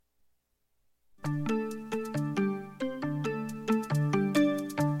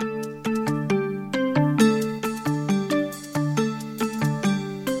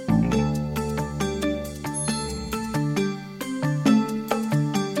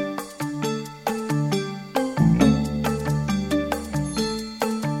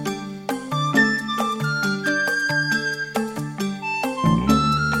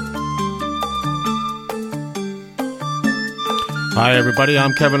Hi, everybody.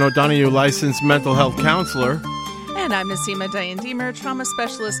 I'm Kevin O'Donoghue, licensed mental health counselor. And I'm Nasima Diane-Deemer, trauma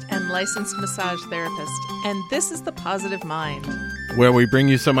specialist and licensed massage therapist. And this is The Positive Mind, where we bring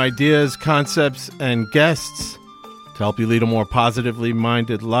you some ideas, concepts, and guests to help you lead a more positively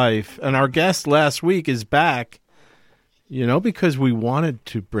minded life. And our guest last week is back, because we wanted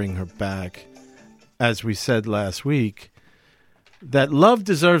to bring her back, as we said last week, that love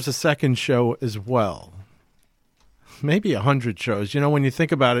deserves a second show as well. Maybe 100 shows. When you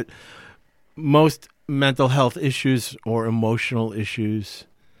think about it, most mental health issues or emotional issues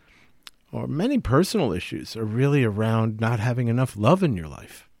or many personal issues are really around not having enough love in your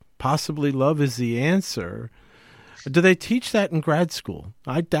life. Possibly love is the answer. Do they teach that in grad school?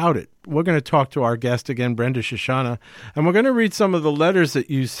 I doubt it. We're going to talk to our guest again, Brenda Shoshanna, and we're going to read some of the letters that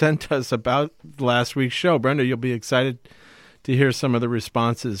you sent us about last week's show. Brenda, you'll be excited to hear some of the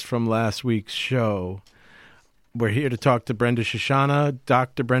responses from last week's show. We're here to talk to Brenda Shoshanna,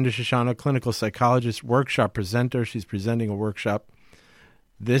 Dr. Brenda Shoshanna, clinical psychologist, workshop presenter. She's presenting a workshop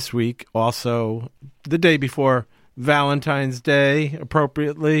this week, also the day before Valentine's Day,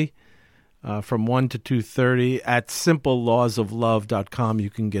 appropriately, from 1 to 2:30 at simplelawsoflove.com. You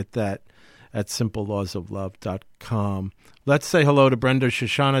can get that at simplelawsoflove.com. Let's say hello to Brenda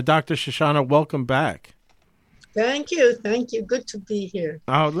Shoshanna. Dr. Shoshanna, welcome back. Thank you. Good to be here.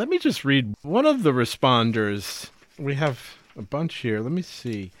 Let me just read one of the responders. We have a bunch here. Let me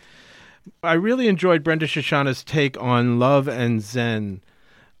see. I really enjoyed Brenda Shoshanna's take on love and Zen.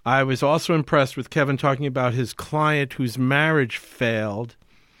 I was also impressed with Kevin talking about his client whose marriage failed,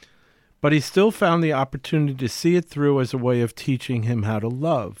 but he still found the opportunity to see it through as a way of teaching him how to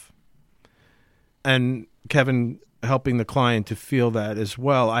love. And Kevin helping the client to feel that as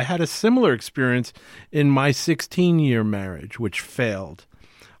well. I had a similar experience in my 16-year marriage, which failed.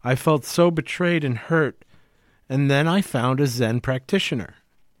 I felt so betrayed and hurt, and then I found a Zen practitioner.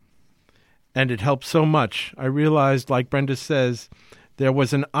 And it helped so much. I realized, like Brenda says, there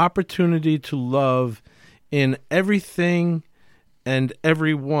was an opportunity to love in everything and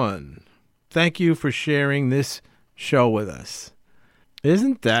everyone. Thank you for sharing this show with us.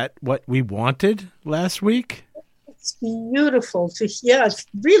 Isn't that what we wanted last week? It's beautiful to hear. It's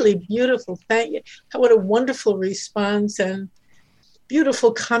really beautiful. Thank you. What a wonderful response and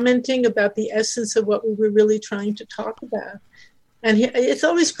beautiful commenting about the essence of what we were really trying to talk about. And it's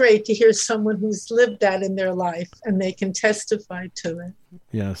always great to hear someone who's lived that in their life and they can testify to it.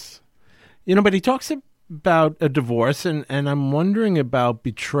 Yes. But he talks about a divorce, and I'm wondering about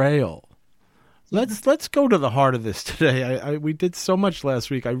betrayal. Let's go to the heart of this today. We did so much last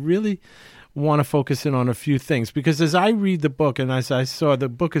week. I really want to focus in on a few things, because as I read the book, and as I saw, the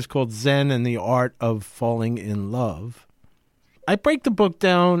book is called Zen and the Art of Falling in Love. I break the book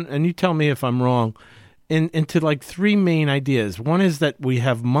down, and you tell me if I'm wrong, into like three main ideas. One is that we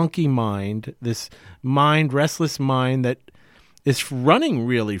have monkey mind, this mind, restless mind that is running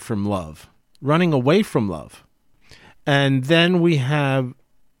really from love, running away from love. And then we have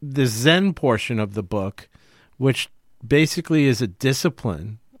the Zen portion of the book, which basically is a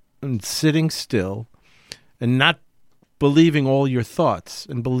discipline and sitting still and not believing all your thoughts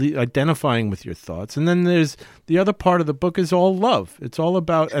and identifying with your thoughts. And then there's the other part of the book is all love. It's all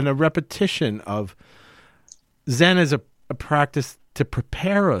about a repetition of Zen as a practice to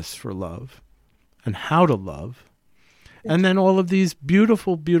prepare us for love and how to love. And then all of these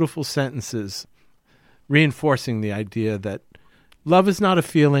beautiful, beautiful sentences reinforcing the idea that love is not a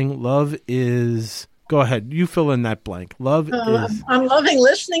feeling. Love is... Go ahead. You fill in that blank. Love is... I'm loving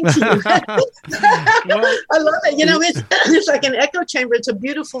listening to you. I love it. It's like an echo chamber. It's a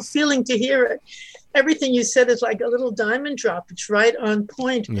beautiful feeling to hear it. Everything you said is like a little diamond drop. It's right on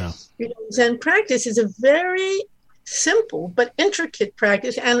point. Yeah. Zen practice is a very simple but intricate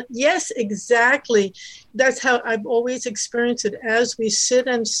practice. And yes, exactly. That's how I've always experienced it. As we sit,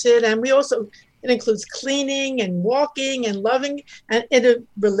 and we also... It includes cleaning and walking and loving, and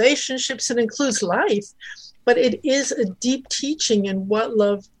relationships. It includes life, but it is a deep teaching in what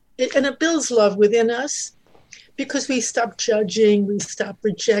love, and it builds love within us, because we stop judging, we stop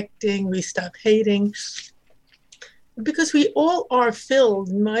rejecting, we stop hating, because we all are filled,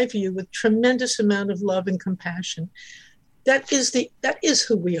 in my view, with tremendous amount of love and compassion. That is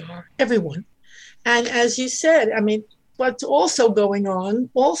who we are, everyone. And as you said, what's also going on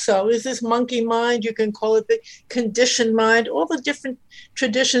is this monkey mind. You can call it the conditioned mind. All the different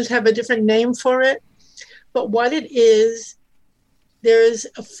traditions have a different name for it. But what it is, there is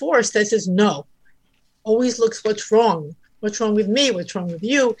a force that says no, always looks what's wrong with me, what's wrong with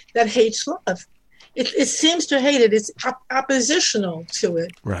you, that hates love. It seems to hate it. It's oppositional to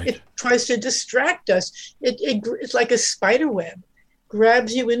it. Right. It tries to distract us. It's like a spider web.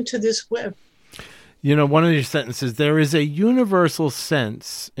 grabs you into this web. You know, one of your sentences, there is a universal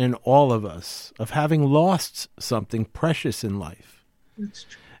sense in all of us of having lost something precious in life. That's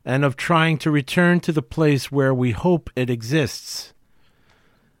true. And of trying to return to the place where we hope it exists.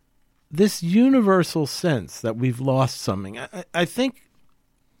 This universal sense that we've lost something. I think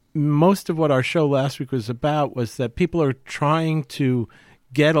most of what our show last week was about was that people are trying to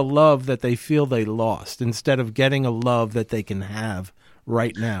get a love that they feel they lost instead of getting a love that they can have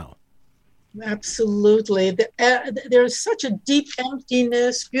right now. Absolutely. There's such a deep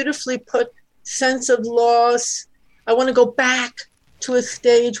emptiness, beautifully put, sense of loss. I want to go back to a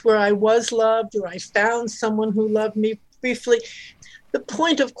stage where I was loved or I found someone who loved me briefly. The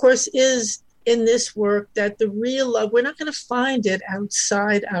point, of course, is in this work that the real love, we're not going to find it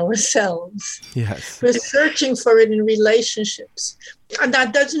outside ourselves. Yes. We're searching for it in relationships. And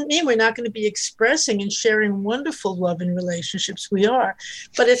that doesn't mean we're not going to be expressing and sharing wonderful love in relationships. We are.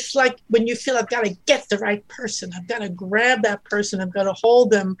 But it's like when you feel I've got to get the right person. I've got to grab that person. I've got to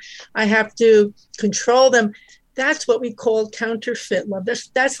hold them. I have to control them. That's what we call counterfeit love.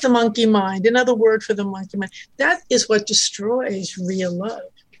 That's the monkey mind. Another word for the monkey mind. That is what destroys real love.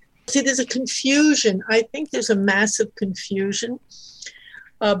 See, there's a confusion. I think there's a massive confusion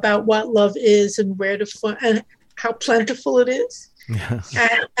about what love is and where to find and how plentiful it is. Yeah.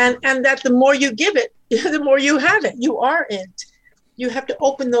 And that the more you give it, the more you have it. You are it. You have to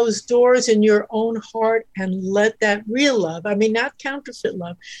open those doors in your own heart and let that real love, I mean, not counterfeit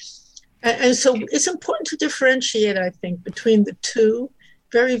love. And so it's important to differentiate, I think, between the two.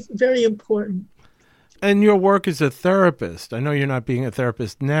 Very, very important. And your work as a therapist, I know you're not being a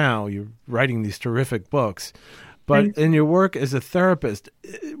therapist now, you're writing these terrific books, but in your work as a therapist,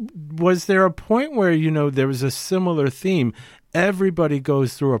 was there a point where, you know, there was a similar theme? Everybody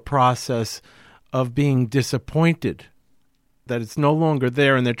goes through a process of being disappointed that it's no longer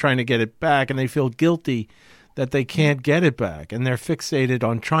there and they're trying to get it back and they feel guilty that they can't get it back and they're fixated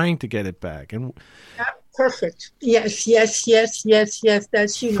on trying to get it back. And perfect. Yes.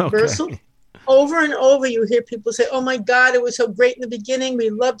 That's universal. Okay. Over and over, you hear people say, oh, my God, it was so great in the beginning. We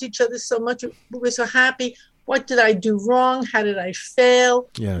loved each other so much. We were so happy. What did I do wrong? How did I fail?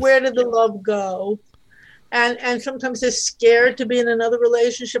 Yes. Where did the love go? And sometimes they're scared to be in another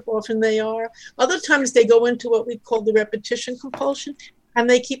relationship. Often they are. Other times they go into what we call the repetition compulsion, and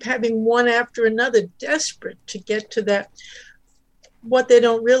they keep having one after another, desperate to get to that. What they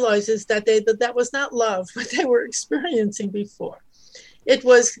don't realize is that that was not love, what they were experiencing before. It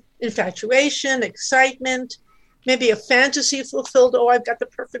was infatuation, excitement, maybe a fantasy fulfilled. Oh, I've got the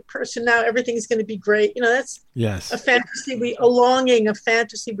perfect person now. Everything's going to be great. You know, that's a fantasy, a longing, a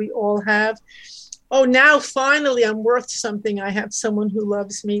fantasy we all have. Oh, now finally I'm worth something. I have someone who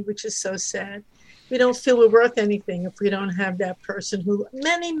loves me, which is so sad. We don't feel we're worth anything if we don't have that person who,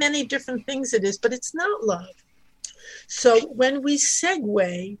 many, many different things it is, but it's not love. So when we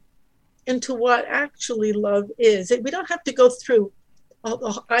segue into what actually love is, we don't have to go through,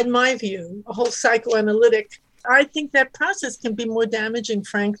 in my view, a whole psychoanalytic. I think that process can be more damaging,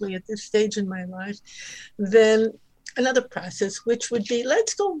 frankly, at this stage in my life than another process, which would be,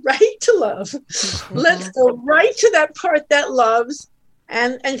 let's go right to love. Let's go right to that part that loves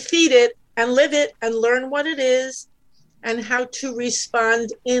and feed it and live it and learn what it is and how to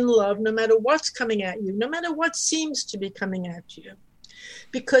respond in love, no matter what's coming at you, no matter what seems to be coming at you.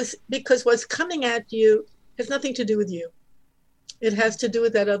 Because what's coming at you has nothing to do with you. It has to do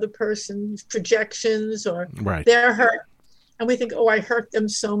with that other person's projections or their hurt. And we think, oh, I hurt them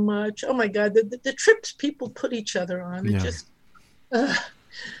so much. Oh, my God, the trips people put each other on. It just.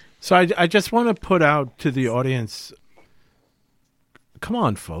 So I just want to put out to the audience, come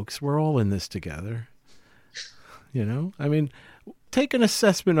on, folks, we're all in this together. You know, I mean, take an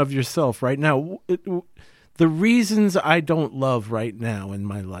assessment of yourself right now. The reasons I don't love right now in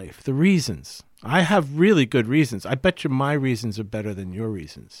my life, the reasons. I have really good reasons. I bet you my reasons are better than your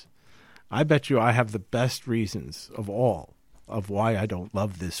reasons. I bet you I have the best reasons of all of why I don't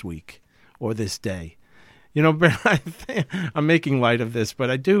love this week or this day. You know, I'm making light of this,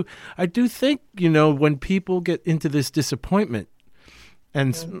 but I do think, you know, when people get into this disappointment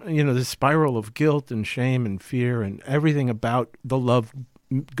and, you know, the spiral of guilt and shame and fear and everything about the love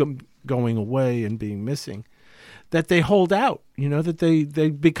going away and being missing, that they hold out, you know, that they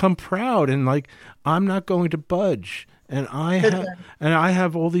become proud and like, I'm not going to budge. And I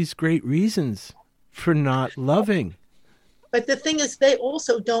have all these great reasons for not loving. But the thing is, they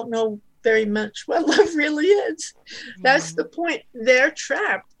also don't know very much what love really is. That's the point. They're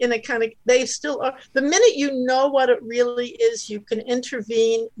trapped in a kind of, they still are. The minute you know what it really is, you can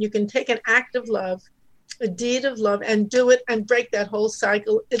intervene, you can take an act of love, a deed of love and do it and break that whole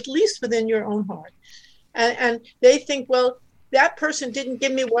cycle, at least within your own heart. And they think, well, that person didn't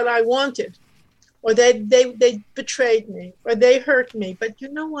give me what I wanted, or they betrayed me, or they hurt me. But you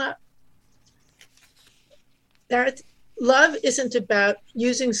know what? That love isn't about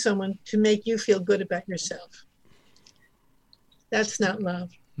using someone to make you feel good about yourself. That's not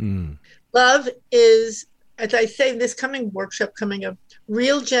love. Love is, as I say, this coming workshop coming up,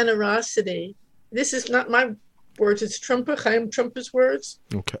 real generosity. This is not my words, it's Chaim Trumper's words.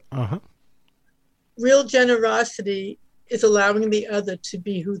 Okay. Real generosity is allowing the other to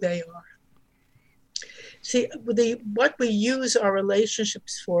be who they are. See, what we use our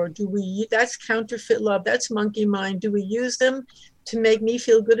relationships for, that's counterfeit love, that's monkey mind. Do we use them to make me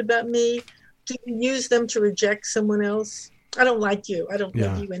feel good about me? Do we use them to reject someone else? I don't like you. I don't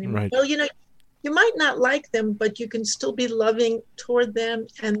love you anymore. Right. Well, you might not like them, but you can still be loving toward them,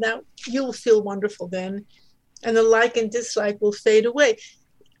 and that you'll feel wonderful then. And the like and dislike will fade away.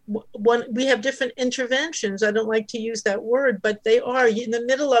 We have different interventions. I don't like to use that word, but they are in the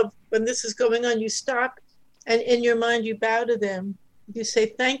middle of when this is going on. You stop, and in your mind, you bow to them. You say,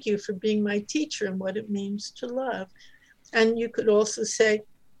 thank you for being my teacher and what it means to love. And you could also say,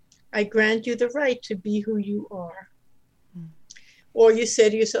 I grant you the right to be who you are. Or you say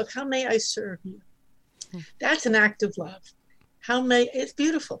to yourself, how may I serve you? That's an act of love. It's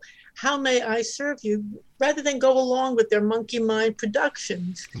beautiful. How may I serve you? Rather than go along with their monkey mind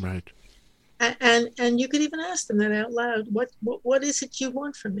productions. Right. And you could even ask them that out loud. What is it you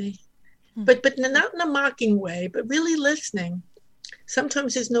want from me? But not in a mocking way, but really listening.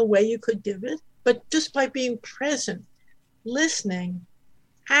 Sometimes there's no way you could give it, but just by being present, listening,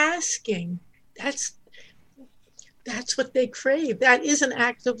 asking, that's what they crave. That is an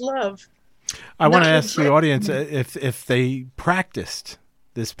act of love. I want to ask the audience if they practiced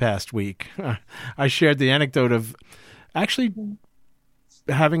this past week. I shared the anecdote of actually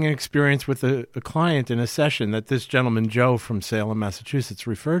having an experience with a client in a session that this gentleman, Joe from Salem, Massachusetts,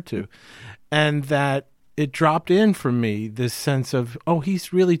 referred to, and that it dropped in for me this sense of, oh,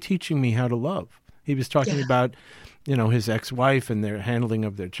 he's really teaching me how to love. He was talking about, his ex-wife and their handling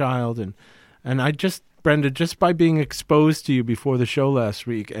of their child. And I just, Brenda, just by being exposed to you before the show last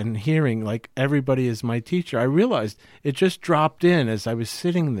week and hearing like everybody is my teacher, I realized it just dropped in as I was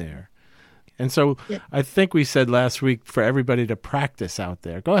sitting there. And so I think we said last week for everybody to practice out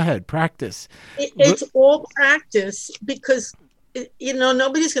there. Go ahead, practice. It's all practice because,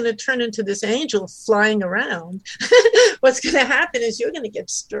 nobody's going to turn into this angel flying around. What's going to happen is you're going to get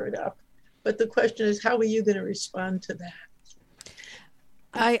stirred up. But the question is, how are you going to respond to that?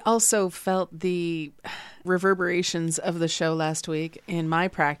 I also felt the reverberations of the show last week in my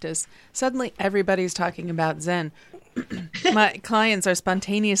practice. Suddenly, everybody's talking about Zen. My clients are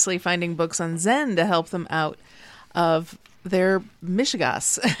spontaneously finding books on Zen to help them out of their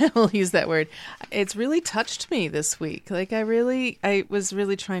mishigas. We'll use that word. It's really touched me this week. Like I was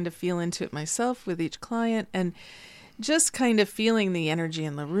really trying to feel into it myself with each client and just kind of feeling the energy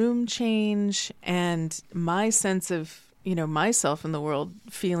in the room change and my sense of myself in the world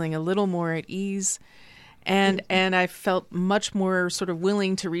feeling a little more at ease. And I felt much more sort of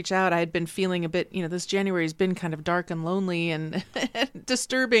willing to reach out. I had been feeling a bit, this January has been kind of dark and lonely and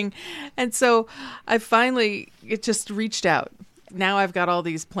disturbing. And so it just reached out. Now I've got all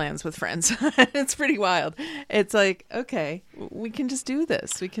these plans with friends. It's pretty wild. It's like, okay, we can just do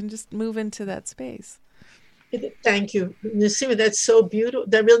this. We can just move into that space. Thank you, Nasima. That's so beautiful.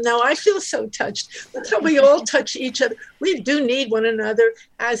 Now I feel so touched. That's how we all touch each other. We do need one another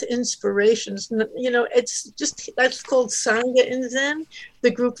as inspirations. It's just, that's called Sangha in Zen,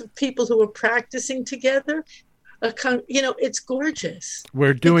 the group of people who are practicing together. It's gorgeous.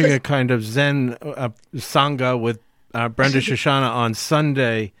 We're doing a kind of Zen Sangha with Brenda Shoshanna on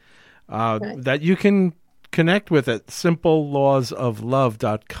Sunday that you can connect with at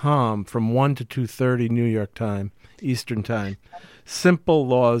simplelawsoflove.com from 1 to 2:30 New York time, Eastern time. Simple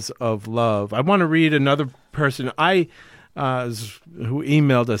Laws of Love. I want to read another person who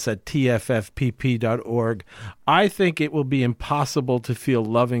emailed us at tffpp.org. I think it will be impossible to feel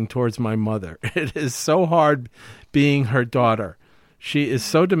loving towards my mother. It is so hard being her daughter. She is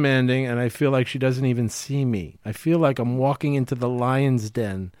so demanding, and I feel like she doesn't even see me. I feel like I'm walking into the lion's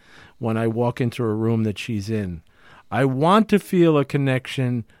den when I walk into a room that she's in. I want to feel a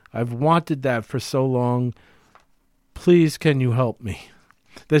connection. I've wanted that for so long. Please, can you help me?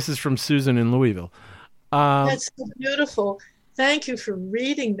 This is from Susan in Louisville. That's so beautiful. Thank you for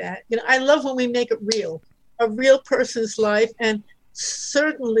reading that. I love when we make it real, a real person's life. And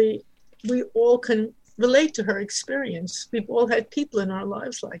certainly we all can relate to her experience. We've all had people in our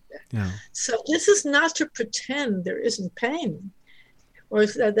lives like that. Yeah. So this is not to pretend there isn't pain or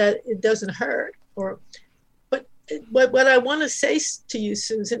that it doesn't hurt. But what I want to say to you,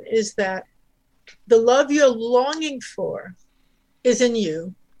 Susan, is that the love you're longing for is in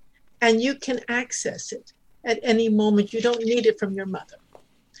you, and you can access it at any moment. You don't need it from your mother.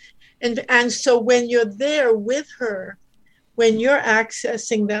 And so when you're there with her, when you're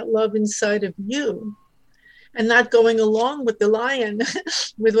accessing that love inside of you and not going along with the lion,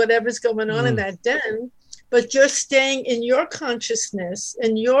 with whatever's going on in that den, but just staying in your consciousness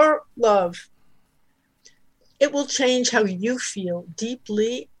and your love, it will change how you feel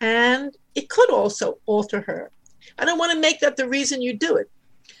deeply, and it could also alter her. I don't want to make that the reason you do it,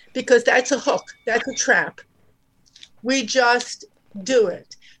 because that's a hook, that's a trap. We just do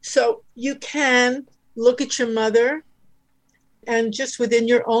it. So you can look at your mother and just within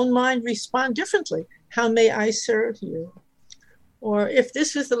your own mind respond differently. How may I serve you? Or if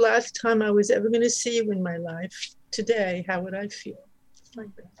this was the last time I was ever going to see you in my life, today, how would I feel?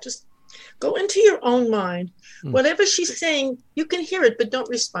 Like that. Just go into your own mind. Whatever she's saying, you can hear it, but don't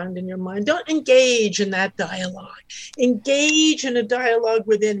respond in your mind. Don't engage in that dialogue. Engage in a dialogue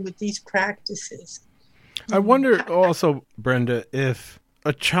within with these practices. I wonder also, Brenda, if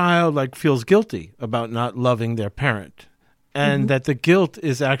a child feels guilty about not loving their parent, and that the guilt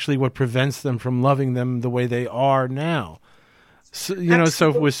is actually what prevents them from loving them the way they are now. So,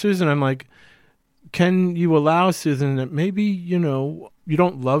 so with Susan, I'm like, can you allow Susan that maybe, you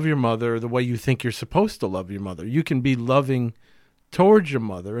don't love your mother the way you think you're supposed to love your mother. You can be loving towards your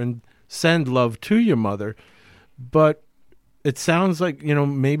mother and send love to your mother, but it sounds like,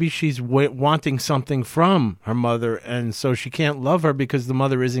 maybe she's wanting something from her mother, and so she can't love her because the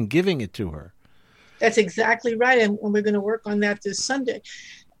mother isn't giving it to her. That's exactly right, and we're going to work on that this Sunday.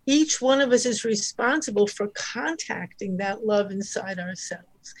 Each one of us is responsible for contacting that love inside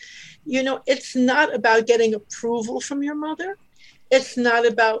ourselves. It's not about getting approval from your mother. It's not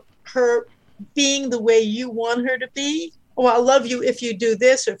about her being the way you want her to be. Oh, I'll love you if you do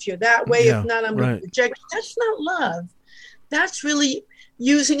this or if you're that way. Yeah, if not, I'm going to reject you. That's not love. That's really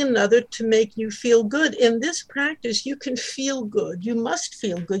using another to make you feel good. In this practice, you can feel good. You must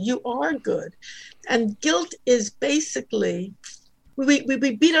feel good. You are good. And guilt is basically, we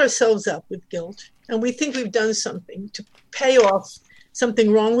beat ourselves up with guilt, and we think we've done something to pay off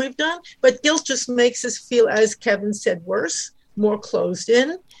something wrong we've done. But guilt just makes us feel, as Kevin said, worse, more closed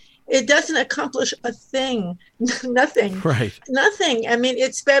in. It doesn't accomplish a thing, nothing. Right. Nothing. I mean,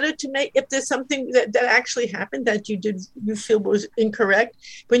 it's better to make, if there's something that actually happened that you feel was incorrect,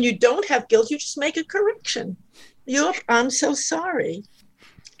 when you don't have guilt, you just make a correction. I'm so sorry.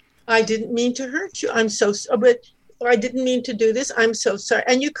 I didn't mean to hurt you. I'm so sorry, but I didn't mean to do this. I'm so sorry.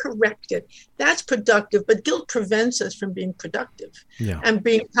 And you correct it. That's productive, but guilt prevents us from being productive and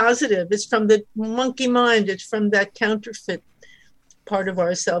being positive. It's from the monkey mind. It's from that counterfeit part of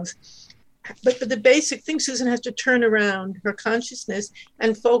ourselves. But the basic thing, Susan has to turn around her consciousness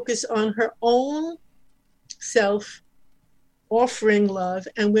and focus on her own self, offering love.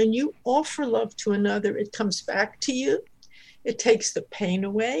 And when you offer love to another, it comes back to you. It takes the pain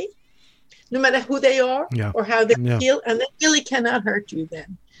away, no matter who they are or how they feel. And they really cannot hurt you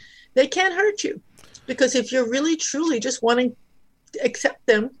then. They can't hurt you. Because if you're really, truly just wanting to accept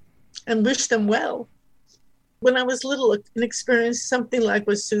them and wish them well, when I was little and experienced something like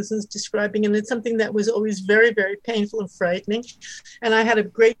what Susan's describing, and it's something that was always very, very painful and frightening. And I had a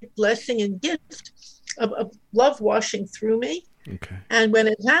great blessing and gift of love washing through me. Okay. And when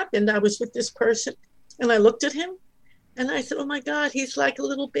it happened, I was with this person and I looked at him and I said, oh my God, he's like a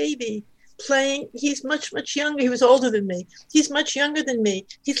little baby playing. He's much, much younger. He was older than me. He's much younger than me.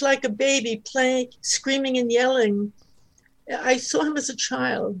 He's like a baby playing, screaming and yelling. I saw him as a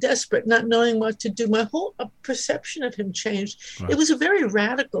child, desperate, not knowing what to do. My whole perception of him changed. Wow. It was a very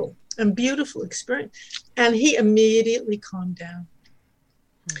radical and beautiful experience. And he immediately calmed down.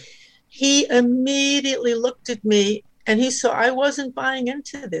 He immediately looked at me and he saw I wasn't buying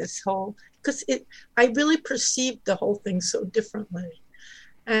into this whole, because I really perceived the whole thing so differently.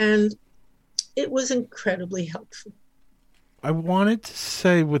 And it was incredibly helpful. I wanted to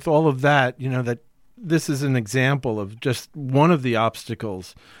say with all of that, that this is an example of just one of the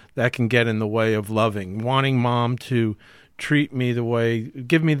obstacles that can get in the way of loving, wanting mom to treat me the way,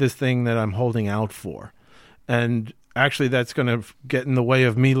 give me this thing that I'm holding out for. And actually that's going to get in the way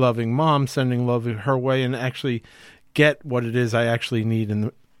of me loving mom, sending love her way, and actually get what it is I actually need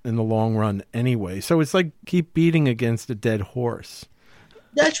in the long run anyway. So it's like keep beating against a dead horse.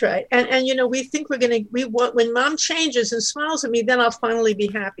 That's right. And we think we want, when mom changes and smiles at me, then I'll finally be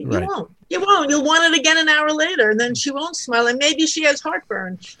happy. You Right. won't. You won't. You'll want it again an hour later, and then she won't smile. And maybe she has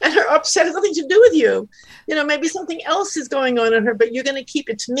heartburn, and her upset has nothing to do with you. Maybe something else is going on in her, but you're going to keep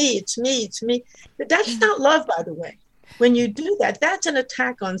it to me, it's me, it's me. But that's not love, by the way. When you do that, that's an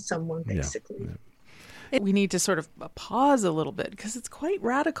attack on someone, basically. Yeah. We need to sort of pause a little bit because it's quite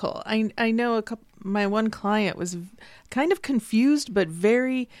radical. I know my one client was kind of confused but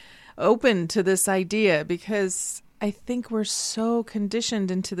very open to this idea because I think we're so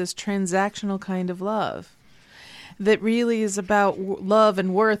conditioned into this transactional kind of love that really is about love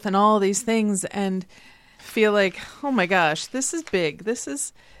and worth and all these things, and feel like, oh my gosh, this is big. This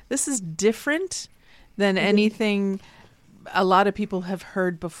is different than anything a lot of people have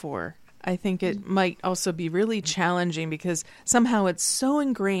heard before. I think it might also be really challenging because somehow it's so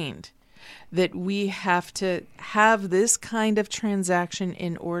ingrained that we have to have this kind of transaction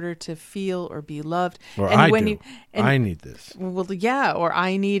in order to feel or be loved. Or and I need this. Well, yeah, or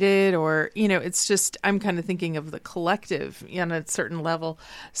I need it, or, it's just, I'm kind of thinking of the collective on a certain level.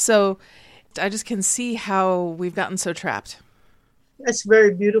 So I just can see how we've gotten so trapped. That's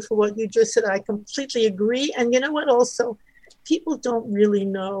very beautiful what you just said. I completely agree. And you know what also? People don't really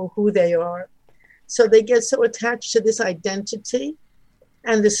know who they are. So they get so attached to this identity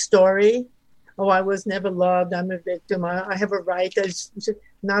and the story. Oh, I was never loved. I'm a victim. I have a right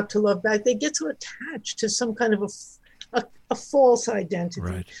not to love back. They get so attached to some kind of a false identity,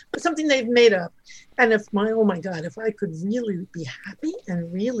 right, but something they've made up. And oh my God, if I could really be happy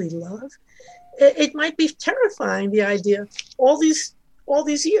and really love, it might be terrifying, the idea, all these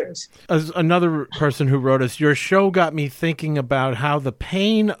years. As another person who wrote us, your show got me thinking about how the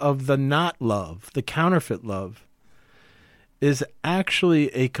pain of the not love, the counterfeit love, is actually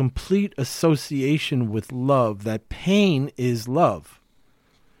a complete association with love. That pain is love.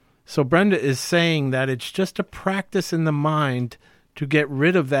 So Brenda is saying that it's just a practice in the mind to get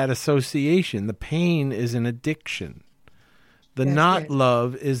rid of that association. The pain is an addiction. The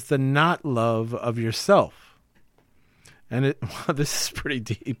love is the not love of yourself. And this is pretty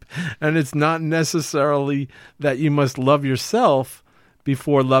deep. And it's not necessarily that you must love yourself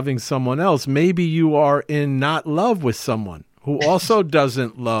before loving someone else. Maybe you are in not love with someone who also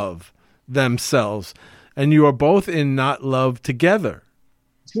doesn't love themselves. And you are both in not love together.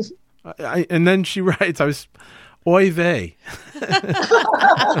 And then she writes, oy vey.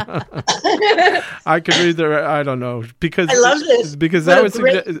 I could read I don't know, because I love this. Because that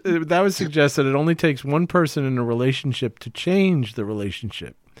would suggest that it only takes one person in a relationship to change the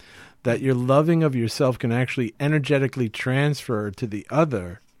relationship. That your loving of yourself can actually energetically transfer to the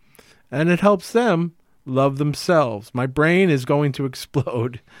other, and it helps them love themselves. My brain is going to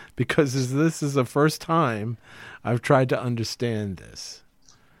explode because this is the first time I've tried to understand this.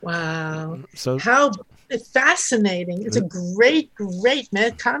 Wow. So how fascinating. It's a great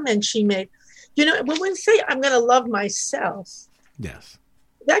comment she made. When we say I'm going to love myself, yes,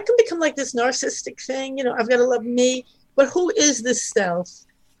 that can become like this narcissistic thing. I've got to love me. But who is this self?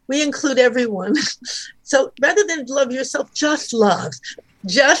 We include everyone. So rather than love yourself, just love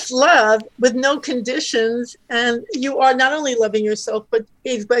with no conditions. And you are not only loving yourself, but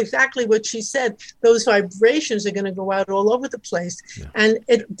exactly what she said, those vibrations are going to go out all over the place. Yeah. And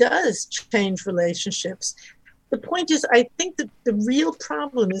it does change relationships. The point is, I think that the real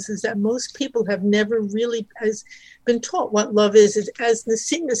problem is that most people have never really been taught what love is. As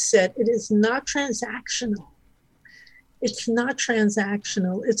Nasima said, it is not transactional. It's not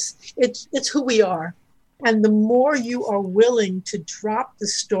transactional. It's who we are. And the more you are willing to drop the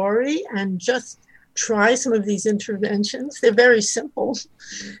story and just try some of these interventions, they're very simple.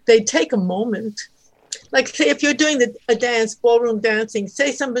 They take a moment. Like, say, if you're doing a dance, ballroom dancing,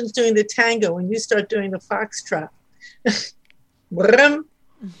 say someone's doing the tango and you start doing the foxtrot. That's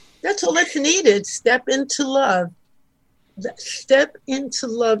all that's needed. Step into love. Step into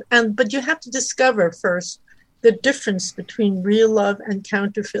love. But you have to discover first the difference between real love and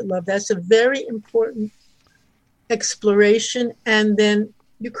counterfeit love. That's a very important exploration. And then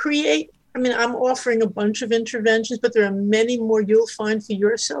you create, I'm offering a bunch of interventions, but there are many more you'll find for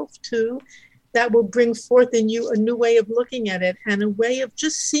yourself too, that will bring forth in you a new way of looking at it and a way of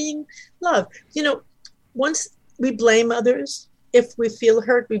just seeing love. Once we blame others, if we feel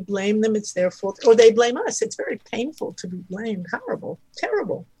hurt, we blame them, it's their fault, or they blame us. It's very painful to be blamed. Horrible,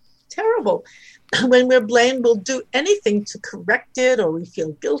 terrible, terrible. When we're blamed, we'll do anything to correct it, or we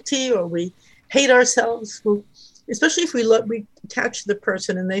feel guilty, or we hate ourselves. Especially if we attach to the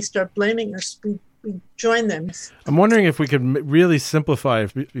person and they start blaming us, we join them. I'm wondering if we could really simplify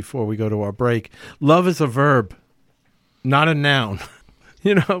it before we go to our break. Love is a verb, not a noun.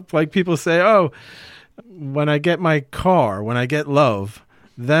 You know, like people say, oh, when I get my car, when I get love,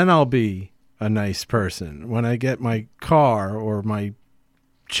 then I'll be a nice person. When I get my car or my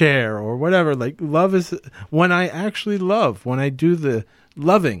chair or whatever, like love is when I actually love, when I do the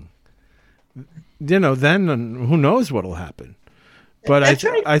loving, you know, then who knows what'll happen. But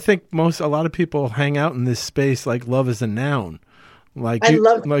I think a lot of people hang out in this space like love is a noun. Like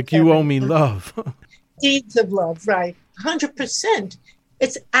you owe me love. Deeds of love, right. 100%.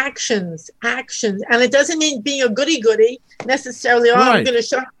 It's actions. And it doesn't mean being a goody-goody necessarily, Right. I'm going to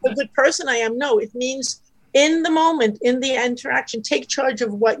show how a good person I am. No, it means in the moment, in the interaction, take charge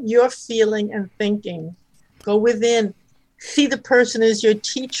of what you're feeling and thinking. Go within. See the person as your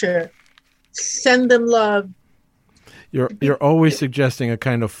teacher. Send them love. You're always suggesting a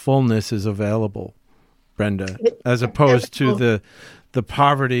kind of fullness is available, Brenda, as opposed to the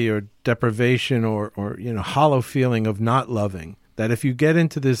poverty or deprivation or you know, hollow feeling of not loving. That if you get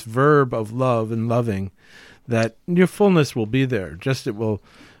into this verb of love and loving, that your fullness will be there. Just it will.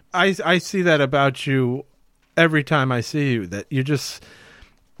 I see that about you every time I see you, that you just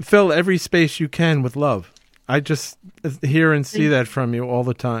fill every space you can with love. I just hear and see that from you all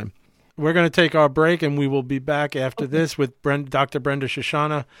the time. We're going to take our break, and we will be back after this with Dr. Brenda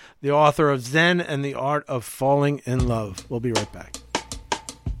Shoshanna, the author of Zen and the Art of Falling in Love. We'll be right back.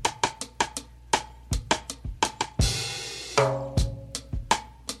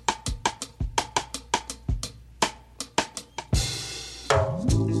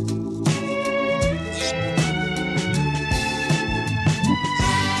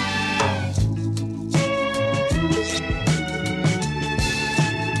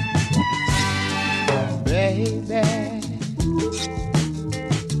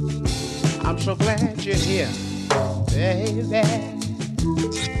 I'm so glad you're here, baby.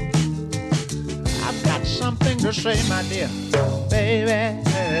 I've got something to say, my dear, baby.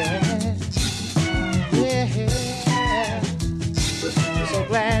 Yeah, I'm so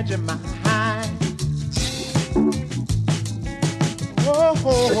glad you're mine.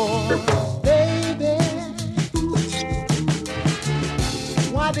 Oh, baby,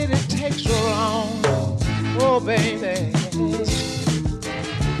 why did it take so long? Oh, baby,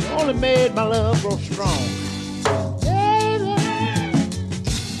 only made my love grow strong.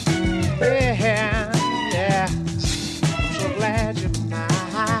 Baby, yeah, I'm so glad you're mine.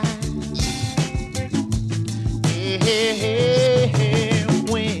 Yeah,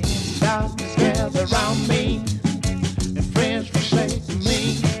 when darkness gathers around me and friends forsake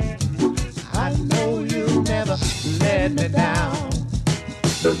me, I know you'll never let me down.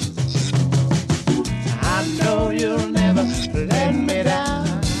 I know you'll never let me down.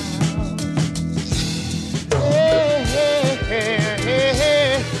 Baby,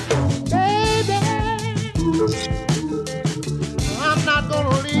 I'm not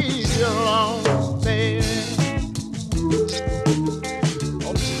gonna leave you alone, baby.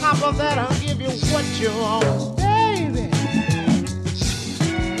 On top of that, I'll give you what you want, baby.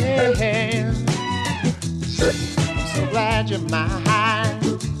 Yeah, I'm so glad you're mine.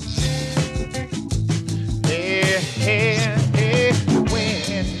 Yeah,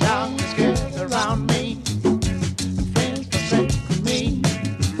 when darkness gets around me, friends forsake me,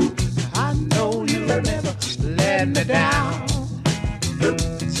 I know you'll never let me down.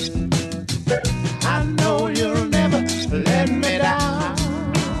 I know you'll never let me down.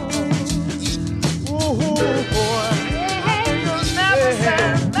 Ooh, you'll never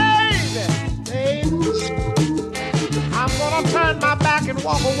say, baby, I'm gonna turn my back and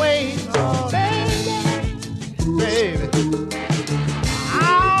walk away, baby,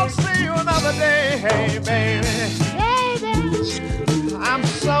 I'll see you another day, hey, baby. I'm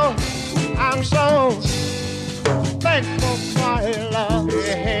so thankful for your love,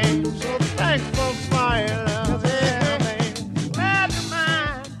 yeah, so thankful for your love, yeah, baby. Glad you're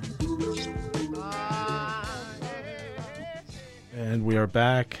mine. And we are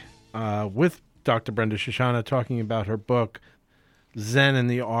back with Dr. Brenda Shoshanna talking about her book, Zen and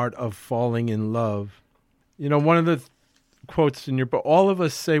the Art of Falling in Love. You know, one of the quotes in your book, all of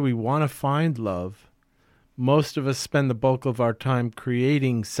us say we want to find love. Most of us spend the bulk of our time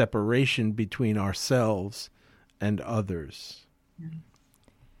creating separation between ourselves and others.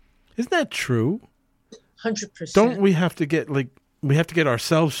 Isn't that true? 100%. Don't we have to get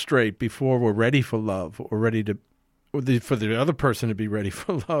ourselves straight before we're ready for love or ready to, for the other person to be ready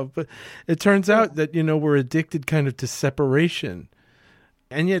for love? But it turns out that, you know, we're addicted kind of to separation.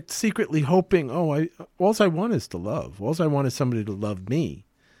 And yet secretly hoping, all I want is to love. All I want is somebody to love me.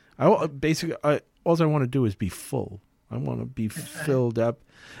 All I want to do is be full. I want to be filled up.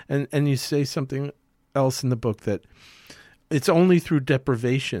 And you say something else in the book that it's only through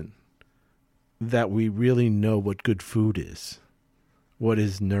deprivation that we really know what good food is, what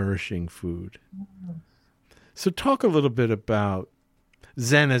is nourishing food. So talk a little bit about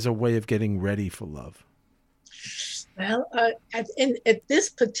Zen as a way of getting ready for love. Well, at this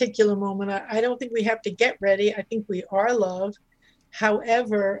particular moment, I don't think we have to get ready. I think we are love.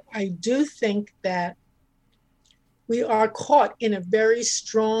 However, I do think that we are caught in a very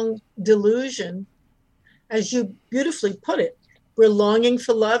strong delusion, as you beautifully put it. We're longing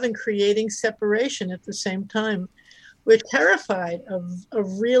for love and creating separation at the same time. We're terrified of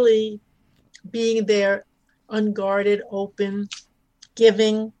really being there, unguarded, open,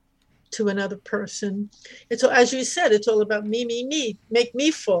 giving to another person. It's, as you said, it's all about me, me, me. Make me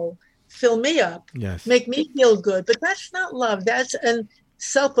full, fill me up, Yes. Make me feel good. But that's not love. That's a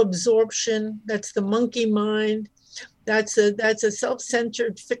self-absorption. That's the monkey mind. That's a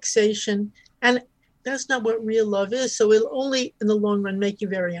self-centered fixation. And that's not what real love is. So it'll only, in the long run, make you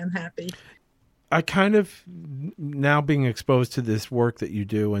very unhappy. I kind of, now being exposed to this work that you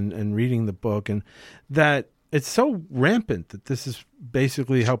do and reading the book, and that it's so rampant that this is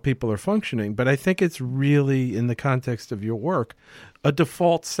basically how people are functioning. But I think it's really, in the context of your work, a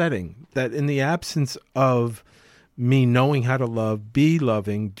default setting that in the absence of me knowing how to love, be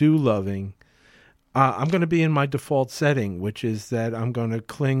loving, do loving, I'm going to be in my default setting, which is that I'm going to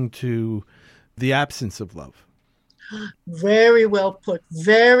cling to the absence of love. Very well put.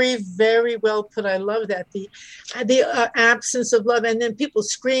 Very, very well put. I love that. The absence of love. And then people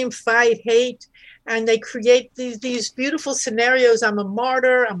scream, fight, hate, and they create these beautiful scenarios. I'm a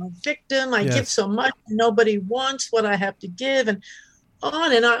martyr. I'm a victim. I give so much. Nobody wants what I have to give. And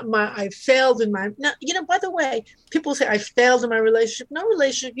on and on. I failed in my, now, by the way, people say I failed in my relationship. No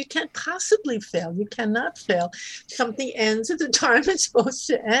relationship, you can't possibly fail. You cannot fail. Something ends at the time it's supposed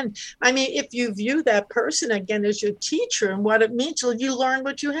to end. I mean, if you view that person again as your teacher and what it means, well, you learned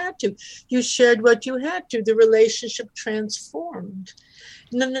what you had to. You shared what you had to. The relationship transformed.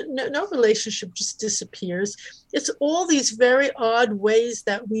 No relationship just disappears. It's all these very odd ways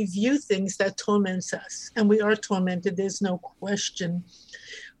that we view things that torments us. And we are tormented, there's no question.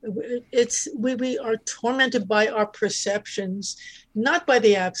 We are tormented by our perceptions, not by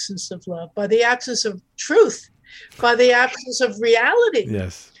the absence of love, by the absence of truth, by the absence of reality.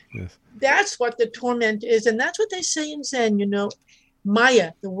 Yes. That's what the torment is. And that's what they say in Zen,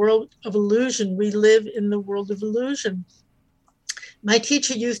 Maya, the world of illusion. We live in the world of illusion. My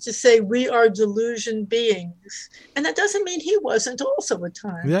teacher used to say, we are delusion beings. And that doesn't mean he wasn't also at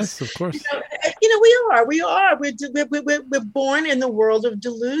times. Yes, of course. We are. We're born in the world of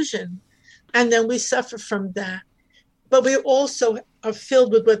delusion. And then we suffer from that. But we also are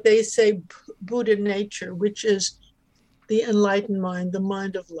filled with what they say, Buddha nature, which is the enlightened mind, the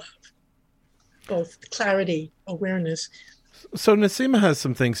mind of love. Both clarity, awareness. So Nasima has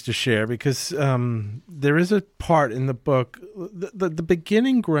some things to share because there is a part in the book, the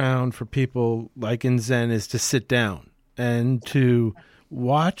beginning ground for people like in Zen is to sit down and to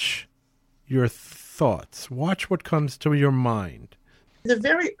watch your thoughts, watch what comes to your mind. The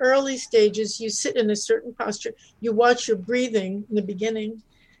very early stages, you sit in a certain posture, you watch your breathing in the beginning,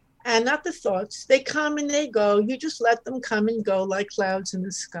 and not the thoughts. They come and they go. You just let them come and go like clouds in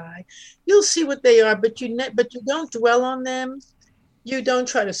the sky. You'll see what they are, but you don't dwell on them. You don't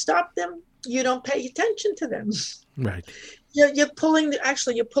try to stop them. You don't pay attention to them. Right. You're pulling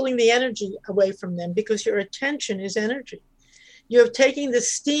the energy away from them because your attention is energy. You're taking the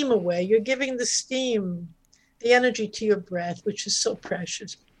steam away. You're giving the energy to your breath, which is so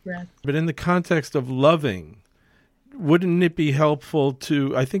precious. Breath. But in the context of loving, wouldn't it be helpful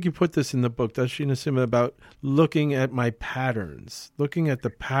to, I think you put this in the book, does she, Nasima, about looking at my patterns, looking at the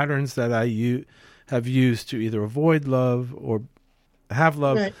patterns that I have used to either avoid love or have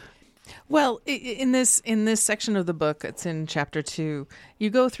love. Right. Well, in this section of the book, it's in chapter 2, you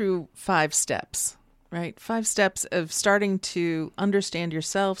go through 5 steps, right? 5 steps of starting to understand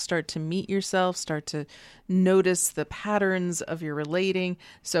yourself, start to meet yourself, start to notice the patterns of your relating.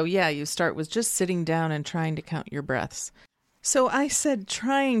 So yeah, you start with just sitting down and trying to count your breaths. So I said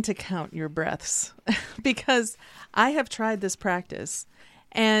trying to count your breaths because I have tried this practice,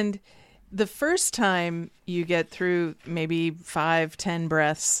 and the first time you get through maybe 5-10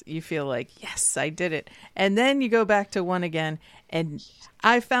 breaths, you feel like, yes, I did it. And then you go back to 1 again. And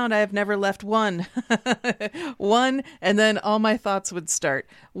I found I have never left 1. 1, and then all my thoughts would start.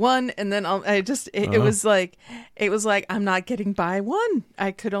 1, and then it was like I'm not getting by 1.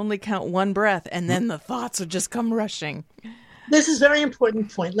 I could only count 1 breath, and then the thoughts would just come rushing. This is a very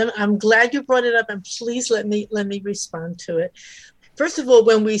important point. I'm glad you brought it up, and please let me respond to it. First of all,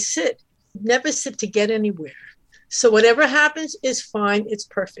 when we sit, never sit to get anywhere. So whatever happens is fine. It's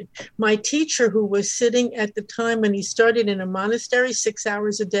perfect. My teacher, who was sitting at the time when he started in a monastery 6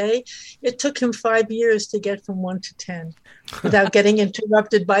 hours a day, it took him 5 years to get from 1 to 10 without getting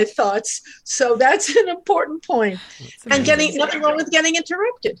interrupted by thoughts. So that's an important point. And nothing wrong with getting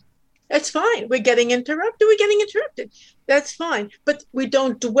interrupted. That's fine. We're getting interrupted. That's fine. But we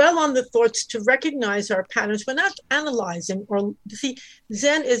don't dwell on the thoughts to recognize our patterns. We're not analyzing. Or see,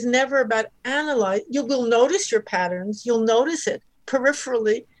 Zen is never about analyze. You will notice your patterns. You'll notice it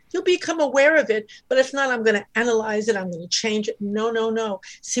peripherally. You'll become aware of it. But it's not, I'm going to analyze it. I'm going to change it. No.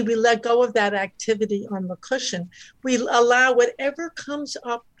 See, we let go of that activity on the cushion. We allow whatever comes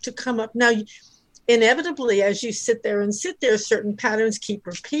up to come up. Now, inevitably, as you sit there, certain patterns keep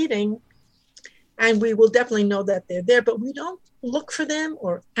repeating, and we will definitely know that they're there, but we don't look for them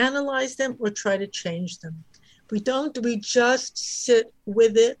or analyze them or try to change them. We just sit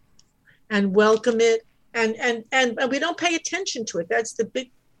with it and welcome it, and we don't pay attention to it. That's the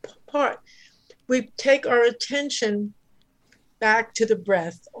big part. We take our attention back to the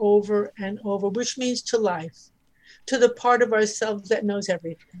breath over and over, which means to life, to the part of ourselves that knows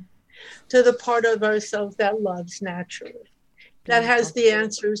everything, to the part of ourselves that loves naturally, that has the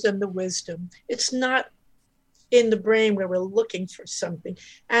answers and the wisdom. It's not in the brain where we're looking for something.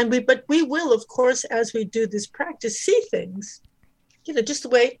 But we will, of course, as we do this practice, see things, just the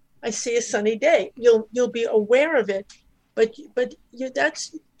way I see a sunny day. You'll be aware of it, but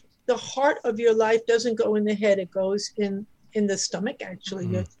that's the heart of your life doesn't go in the head. It goes in the stomach, actually.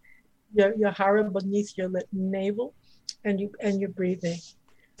 Mm-hmm. Your hara beneath your navel, and you're breathing.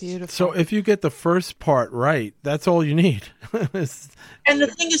 Beautiful. So if you get the first part right, that's all you need. And the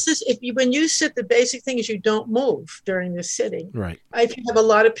thing is this, when you sit, the basic thing is you don't move during the sitting. Right. If you have a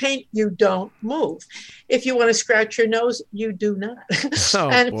lot of pain, you don't move. If you want to scratch your nose, you do not.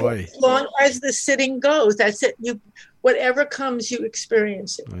 Boy. As long as the sitting goes, that's it. Whatever comes, you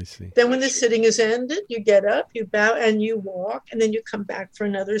experience it. I see. Then when the sitting is ended, you get up, you bow, and you walk, and then you come back for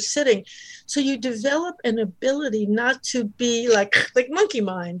another sitting. So you develop an ability not to be like monkey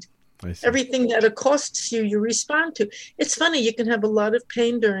mind. I see. Everything that accosts you, you respond to. It's funny, you can have a lot of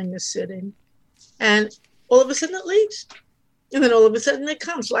pain during the sitting, and all of a sudden it leaves. And then all of a sudden it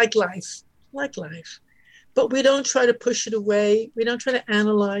comes, like life. But we don't try to push it away. We don't try to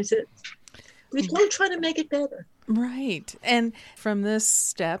analyze it. We don't try to make it better. Right. And from this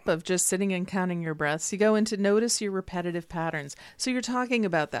step of just sitting and counting your breaths, you go into notice your repetitive patterns. So you're talking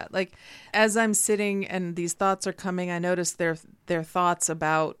about that. Like, as I'm sitting and these thoughts are coming, I notice their thoughts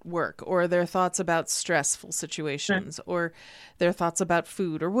about work, or their thoughts about stressful situations, or their thoughts about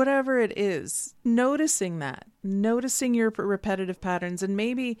food, or whatever it is. Noticing your repetitive patterns, and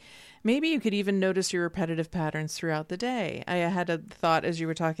maybe you could even notice your repetitive patterns throughout the day. I had a thought as you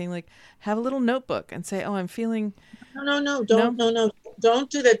were talking, like, have a little notebook and say, I'm feeling... No. Don't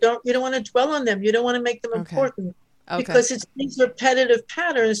do that. You don't want to dwell on them. You don't want to make them important. Okay. Because it's these repetitive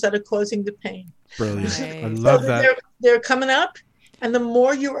patterns that are causing the pain. Brilliant. Right. I love that. They're coming up, and the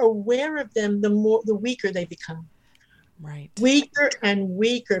more you're aware of them, the weaker they become. Right. Weaker and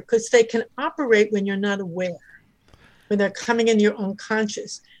weaker, because they can operate when you're not aware, when they're coming in your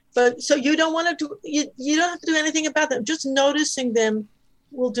unconscious. But so you don't want to do, you don't have to do anything about them. Just noticing them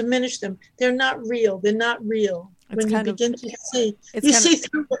will diminish them. They're not real. When you begin to see, you see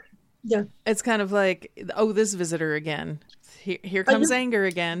through it. Yeah. It's kind of like, this visitor again. Here comes anger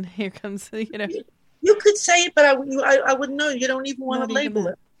again. Here comes, You could say it, but I wouldn't know. You don't even want to label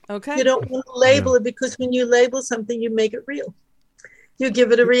it. Okay. You don't want to label it, because when you label something, you make it real. You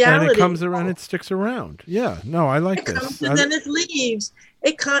give it a reality. And it comes around, it sticks around. Yeah. No, I like this. Comes, and then it leaves.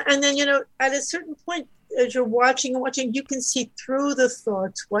 And then, at a certain point, as you're watching, you can see through the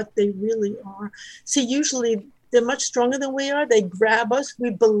thoughts what they really are. See, usually they're much stronger than we are. They grab us.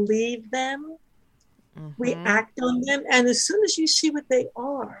 We believe them. Mm-hmm. We act on them. And as soon as you see what they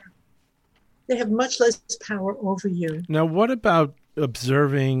are, they have much less power over you. Now, what about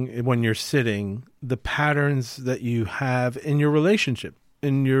observing, when you're sitting, the patterns that you have in your relationship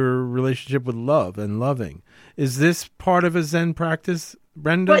with love and loving? Is this part of a Zen practice,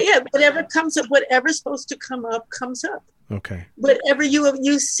 Brenda? Well, yeah, whatever comes up, whatever's supposed to come up, comes up. Okay. Whatever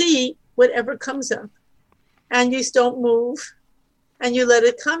you see, whatever comes up, and you just don't move, and you let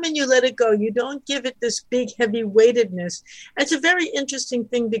it come and you let it go. You don't give it this big, heavy weightedness. And it's a very interesting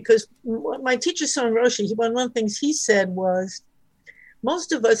thing, because my teacher, Son Roshi, one of the things he said was,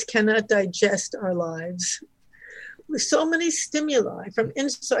 most of us cannot digest our lives. With so many stimuli from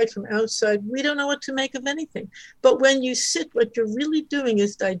inside, from outside, we don't know what to make of anything. But when you sit, what you're really doing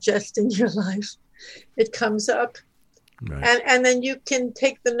is digesting your life. It comes up, right. And then you can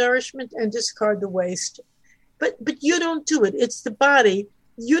take the nourishment and discard the waste. But you don't do it. It's the body.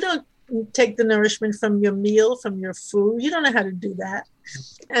 You don't take the nourishment from your meal, from your food. You don't know how to do that.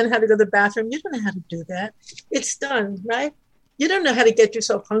 And how to go to the bathroom. You don't know how to do that. It's done, right? You don't know how to get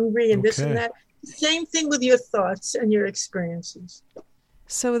yourself hungry and this and that. Same thing with your thoughts and your experiences.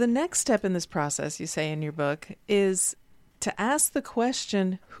 So the next step in this process, you say in your book, is to ask the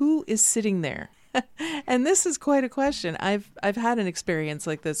question, who is sitting there? And this is quite a question. I've had an experience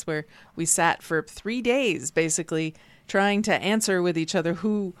like this where we sat for 3 days basically trying to answer with each other,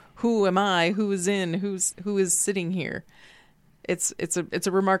 who am I, who is in, who is sitting here. It's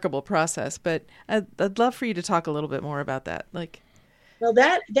a remarkable process, but I'd love for you to talk a little bit more about that. Well,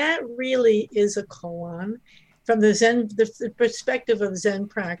 that really is a koan from the Zen, the perspective of Zen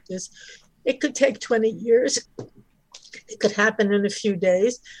practice. It could take 20 years. It could happen in a few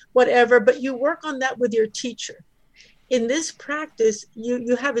days, whatever, but you work on that with your teacher. In this practice,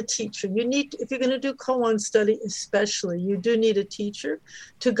 you have a teacher. You need, if you're going to do koan study especially, you do need a teacher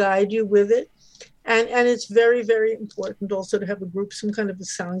to guide you with it. And it's very, very important also to have a group, some kind of a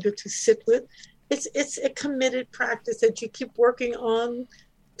sangha to sit with. It's a committed practice that you keep working on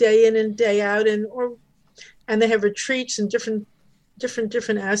day in and day out, and they have retreats and different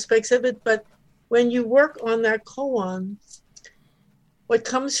aspects of it. But when you work on that koan, what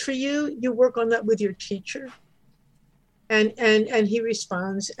comes for you, you work on that with your teacher. And he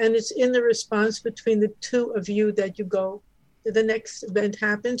responds. And it's in the response between the two of you that you go, the next event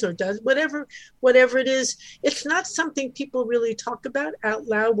happens or does, whatever it is. It's not something people really talk about out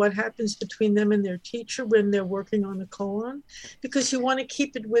loud, what happens between them and their teacher when they're working on a koan, because you want to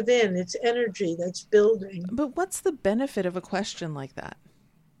keep it within. It's energy that's building. But what's the benefit of a question like that?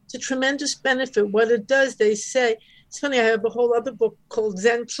 It's a tremendous benefit. What it does, they say, it's funny, I have a whole other book called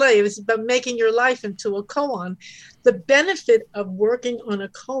Zen Play. It's about making your life into a koan. The benefit of working on a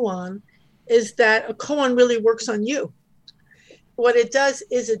koan is that a koan really works on you. What it does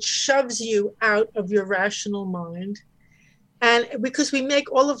is it shoves you out of your rational mind. And because we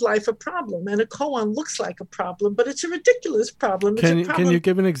make all of life a problem, and a koan looks like a problem, but it's a ridiculous problem. Can you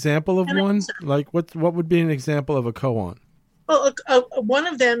give an example of one? Like what would be an example of a koan? Well, one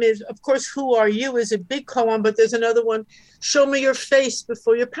of them is, of course, who are you is a big koan, but there's another one, show me your face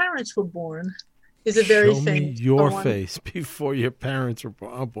before your parents were born, is a very famous Show me your koan. face before your parents were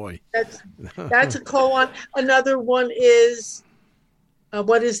born. Oh, boy. That's a koan. Another one is,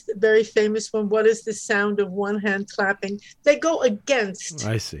 what is the very famous one? What is the sound of one hand clapping? They go against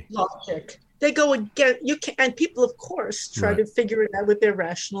logic. They go against, and people, of course, try to figure it out with their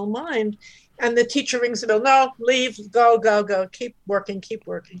rational mind. And the teacher rings the bell. No, leave, go. Keep working.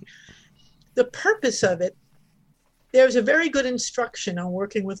 The purpose of it, there's a very good instruction on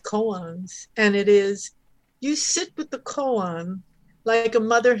working with koans. And it is, you sit with the koan like a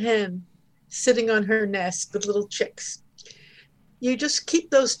mother hen sitting on her nest with little chicks. You just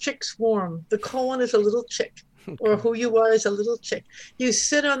keep those chicks warm. The koan is a little chick. Or who you are is a little chick. You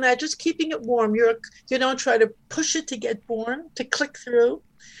sit on that, just keeping it warm. You don't try to push it to get born, to click through.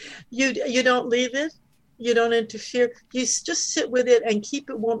 You don't leave it. You don't interfere. You just sit with it and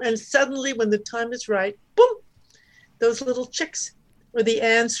keep it warm. And suddenly, when the time is right, boom, those little chicks, or the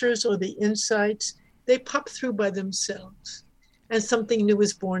answers, or the insights, they pop through by themselves. And something new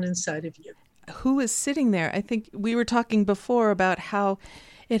is born inside of you. Who is sitting there? I think we were talking before about how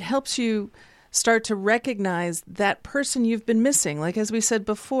it helps you start to recognize that person you've been missing. Like, as we said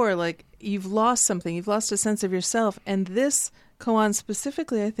before, like you've lost something, you've lost a sense of yourself. And this koan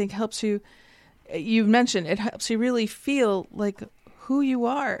specifically, I think, helps you, you've mentioned, it helps you really feel like who you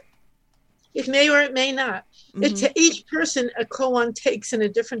are. It may or it may not. Mm-hmm. Each person, a koan takes in a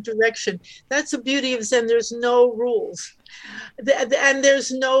different direction. That's the beauty of Zen. There's no rules. And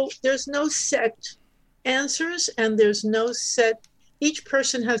there's no set answers, and there's no set. Each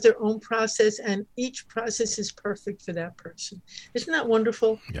person has their own process, and each process is perfect for that person. Isn't that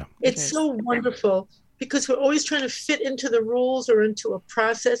wonderful? Yeah. It's so wonderful, because we're always trying to fit into the rules or into a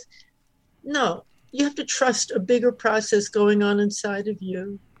process. No, you have to trust a bigger process going on inside of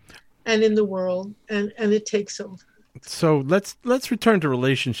you and in the world, and it takes over. So let's return to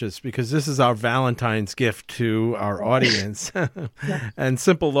relationships, because this is our Valentine's gift to our audience. And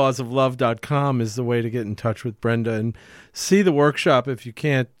simplelawsoflove.com is the way to get in touch with Brenda and see the workshop. If you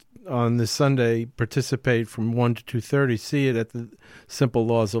can't on this Sunday participate from 1 to 2:30, see it at the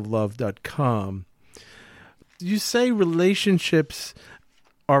simplelawsoflove.com. You say relationships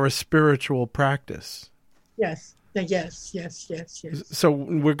are a spiritual practice. Yes. Yes. So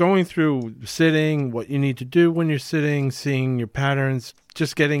we're going through sitting, what you need to do when you're sitting, seeing your patterns,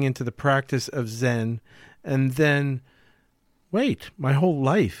 just getting into the practice of Zen. And then, wait, my whole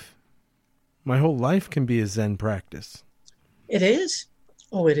life My whole life can be a Zen practice. It is.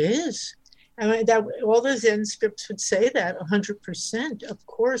 Oh, it is. I mean, that all the Zen scripts would say that 100%. Of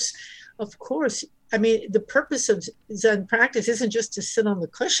course, of course. I mean, the purpose of Zen practice isn't just to sit on the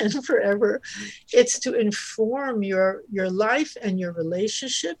cushion forever. It's to inform your life and your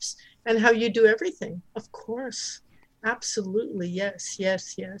relationships and how you do everything. Of course. Absolutely. Yes,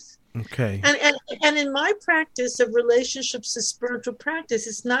 yes, yes. Okay. And in my practice of relationships to spiritual practice,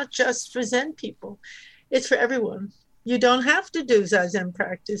 it's not just for Zen people. It's for everyone. You don't have to do Zazen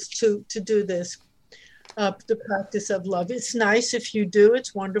practice to do this, the practice of love. It's nice if you do,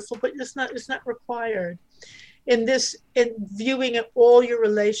 it's wonderful, but it's not required. In viewing all your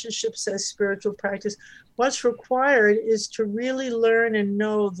relationships as spiritual practice, what's required is to really learn and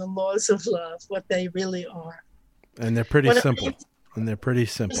know the laws of love, what they really are. And they're pretty simple.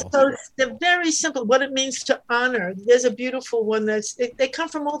 So they're very simple. What it means to honor. There's a beautiful one they come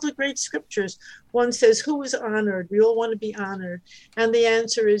from all the great scriptures. One says, who is honored? We all want to be honored. And the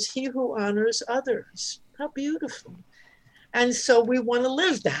answer is, he who honors others. How beautiful. And so we want to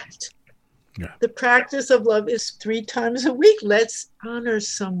live that. Yeah. The practice of love is 3 times a week. Let's honor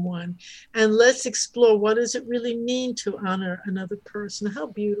someone and let's explore what does it really mean to honor another person. How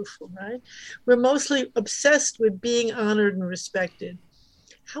beautiful, right? We're mostly obsessed with being honored and respected.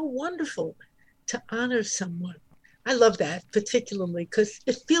 How wonderful to honor someone. I love that particularly because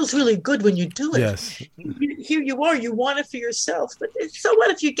it feels really good when you do it. Yes. Here you are, you want it for yourself, but so what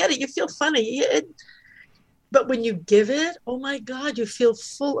if you get it? You feel funny. But when you give it, oh my God, you feel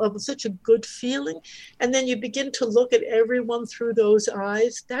full of such a good feeling. And then you begin to look at everyone through those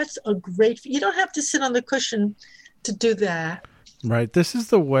eyes. That's a great, you don't have to sit on the cushion to do that. Right. This is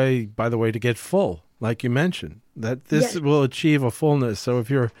the way, by the way, to get full, like you mentioned, that this will achieve a fullness. So if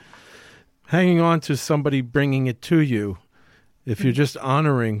you're hanging on to somebody bringing it to you, if you're just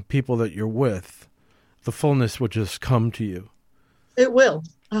honoring people that you're with, the fullness will just come to you. It will,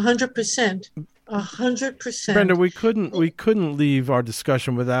 100%. 100%. Brenda, we couldn't leave our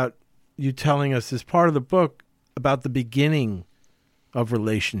discussion without you telling us, as part of the book, about the beginning of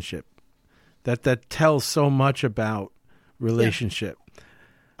relationship. That tells so much about relationship. Yeah.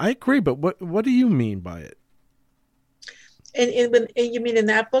 I agree, but what do you mean by it? And you mean in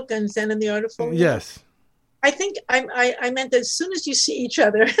that book, on Zen and the Art of Fullness? Yes. I think I meant that as soon as you see each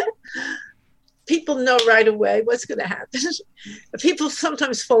other, people know right away what's going to happen. People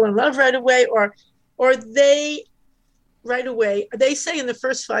sometimes fall in love right away, or they right away. They say in the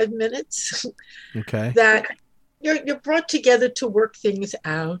first 5 minutes, that you're brought together to work things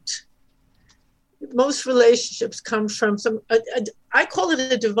out. Most relationships come from I call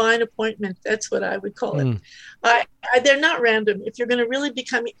it a divine appointment. That's what I would call it. They're not random. If you're going to really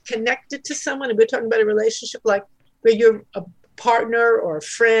become connected to someone, and we're talking about a relationship like where you're a partner or a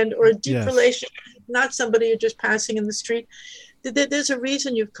friend or a deep relationship, not somebody you're just passing in the street. There's a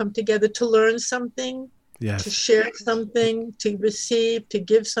reason you've come together to learn something, to share something, to receive, to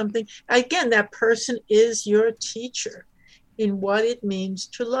give something. Again, that person is your teacher in what it means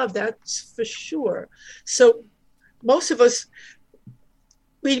to love. That's for sure. So most of us,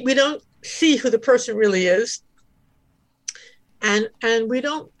 we don't see who the person really is. And we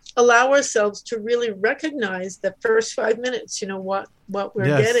don't allow ourselves to really recognize the first 5 minutes, what we're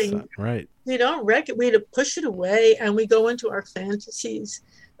getting. Right. We don't we push it away and we go into our fantasies.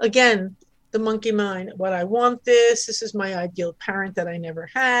 Again, the monkey mind. What I want this is my ideal parent that I never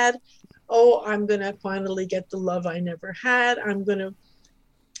had. Oh, I'm going to finally get the love I never had. I'm going to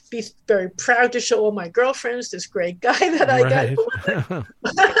be very proud to show all my girlfriends this great guy that I got.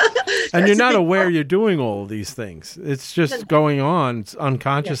 And you're not aware you're doing all of these things. It's just going on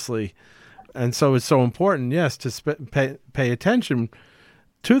unconsciously. Yeah. And so it's so important, to pay attention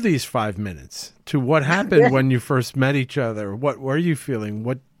to these 5 minutes, to what happened when you first met each other. What were you feeling?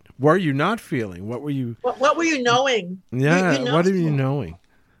 What were you not feeling? What were you knowing? Yeah, what are you knowing?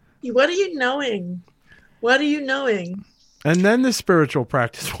 What are you knowing? What are you knowing? And then the spiritual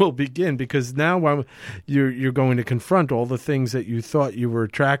practice will begin, because now you're going to confront all the things that you thought you were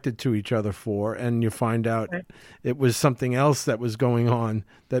attracted to each other for, and you find out it was something else that was going on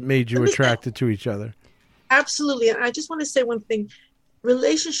that made you attracted to each other. Absolutely. And I just want to say one thing.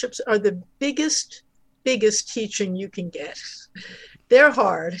 Relationships are the biggest teaching you can get. They're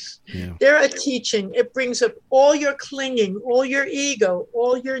hard. Yeah. They're a teaching. It brings up all your clinging, all your ego,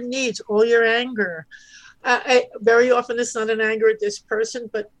 all your needs, all your anger. Very often it's not an anger at this person,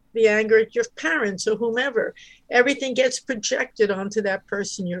 but the anger at your parents or whomever. Everything gets projected onto that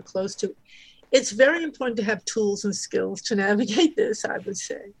person you're close to. It's very important to have tools and skills to navigate this, I would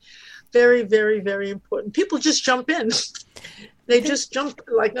say. Very, very, very important. People just jump in. They just jump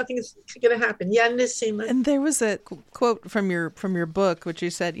like nothing's going to happen. Yeah, Nissima. And there was a quote from your book, which you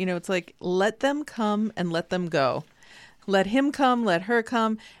said, it's like, let them come and let them go. Let him come, let her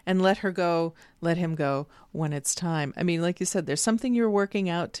come, and let her go, let him go when it's time. I mean, like you said, there's something you're working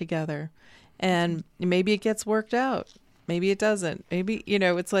out together, and maybe it gets worked out. Maybe it doesn't. Maybe,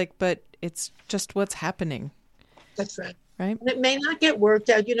 it's like, but it's just what's happening. That's right. Right? And it may not get worked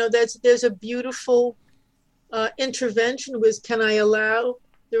out. There's a beautiful intervention with, can I allow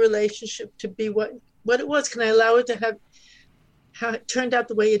the relationship to be what it was? Can I allow it to have how it turned out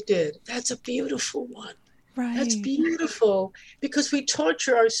the way it did? That's a beautiful one. Right. That's beautiful, because we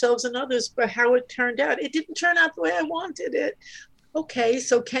torture ourselves and others by how it turned out. It didn't turn out the way I wanted it. Okay,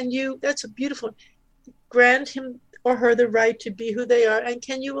 so that's a beautiful, grant him or her the right to be who they are, and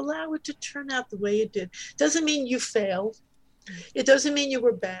can you allow it to turn out the way it did? Doesn't mean you failed. It doesn't mean you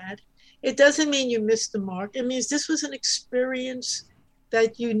were bad. It doesn't mean you missed the mark. It means this was an experience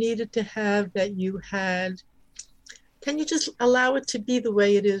that you needed to have, that you had. Can you just allow it to be the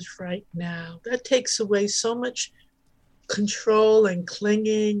way it is right now? That takes away so much control and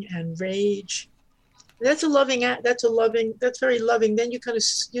clinging and rage. That's a loving act. That's very loving. Then you kind of,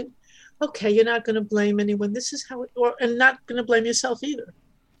 okay, you're not going to blame anyone. This is how and not going to blame yourself either.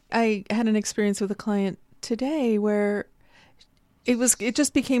 I had an experience with a client today where it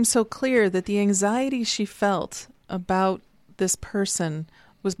just became so clear that the anxiety she felt about this person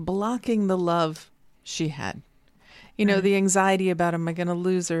was blocking the love she had. The anxiety about, am I going to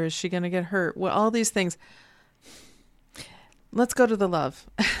lose her? Is she going to get hurt? Well, all these things. Let's go to the love.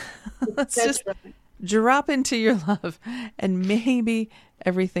 Let's just drop into your love, and maybe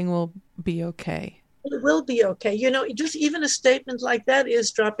everything will be okay. It will be okay. Just even a statement like that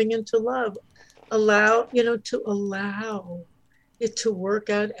is dropping into love. Allow it to work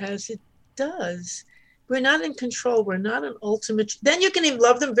out as it does. We're not in control. We're not an ultimate. Then you can even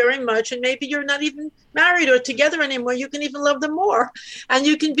love them very much, and maybe you're not even married or together anymore. You can even love them more. And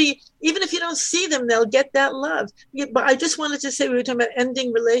you can be, even if you don't see them, they'll get that love. But I just wanted to say, we were talking about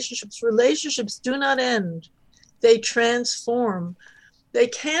ending relationships. Relationships do not end. They transform. They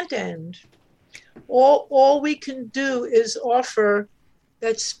can't end. All we can do is offer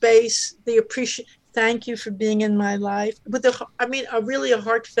that space, the appreciation. Thank you for being in my life. With a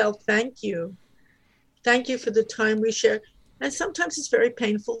heartfelt thank you. Thank you for the time we share. And sometimes it's very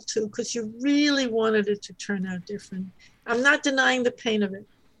painful too, because you really wanted it to turn out different. I'm not denying the pain of it.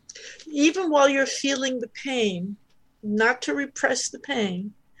 Even while you're feeling the pain, not to repress the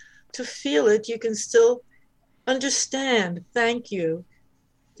pain, to feel it, you can still understand. Thank you.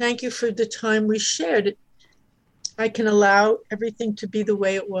 Thank you for the time we shared. I can allow everything to be the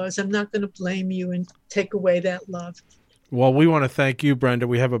way it was. I'm not going to blame you and take away that love. Well, we want to thank you, Brenda.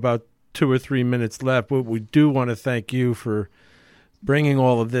 We have about 2 or 3 minutes left, but we do want to thank you for bringing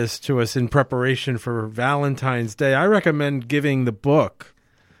all of this to us in preparation for Valentine's Day. I recommend giving the book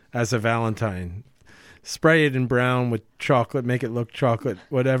as a Valentine. Spray it in brown with chocolate, make it look chocolate,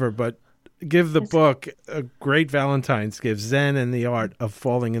 whatever, but give the book a great Valentine's gift, Zen and the Art of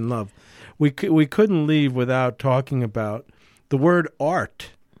Falling in Love. We couldn't leave without talking about the word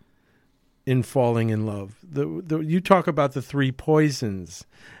art in falling in love. You talk about the 3 poisons,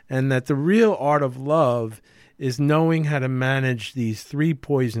 and that the real art of love is knowing how to manage these 3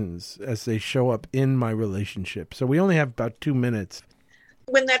 poisons as they show up in my relationship. So we only have about 2 minutes.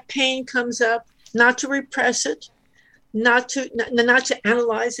 When that pain comes up, not to repress it, not to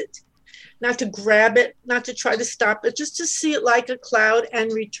analyze it, not to grab it, not to try to stop it, just to see it like a cloud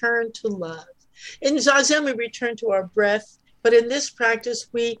and return to love. In Zazen, we return to our breath, but in this practice,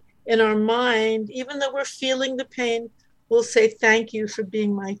 in our mind, even though we're feeling the pain, we'll say, thank you for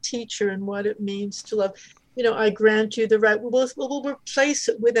being my teacher and what it means to love. I grant you the right. We'll replace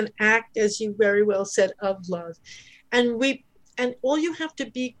it with an act, as you very well said, of love. And all you have to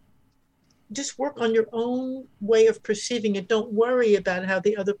be, just work on your own way of perceiving it. Don't worry about how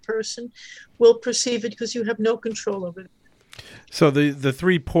the other person will perceive it, because you have no control over it. So the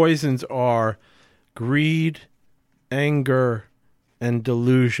 3 poisons are greed, anger, and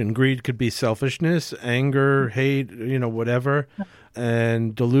delusion. Greed could be selfishness, anger, hate, whatever.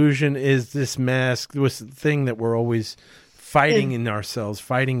 And delusion is this mask, this thing that we're always fighting in ourselves,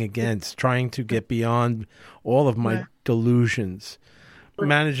 fighting against, trying to get beyond all of my delusions.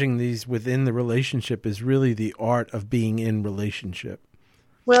 Managing these within the relationship is really the art of being in relationship.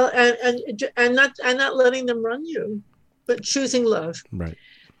 Well, and not letting them run you, but choosing love. Right.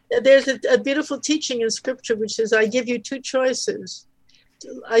 There's a beautiful teaching in Scripture which says, I give you 2 choices.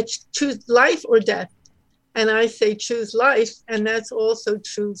 I choose life or death. And I say choose life, and that's also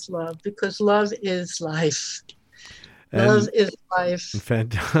choose love, because love is life. Love is life.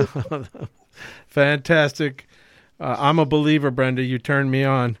 Fantastic. I'm a believer, Brenda. You turned me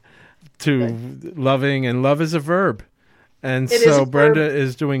on to loving, and love is a verb. And so Brenda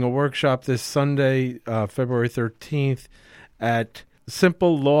is doing a workshop this Sunday, February 13th at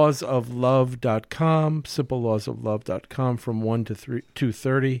simplelawsoflove.com, simplelawsoflove.com from 1 to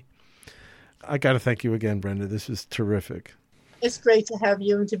 2:30. I got to thank you again, Brenda. This is terrific. It's great to have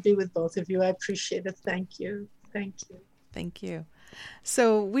you and to be with both of you. I appreciate it. Thank you. Thank you. Thank you.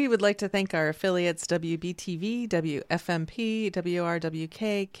 So we would like to thank our affiliates WBTV, WFMP,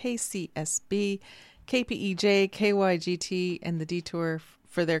 WRWK, KCSB, KPEJ, KYGT, and The Detour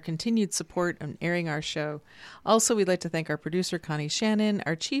for their continued support on airing our show. Also, we'd like to thank our producer, Connie Shannon,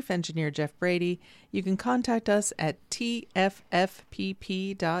 our chief engineer, Jeff Brady. You can contact us at tffpp.org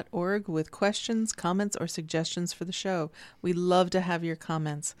with questions, comments, or suggestions for the show. We love to have your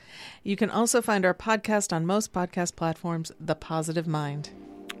comments. You can also find our podcast on most podcast platforms, The Positive Mind.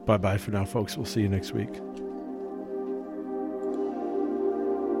 Bye-bye for now, folks. We'll see you next week.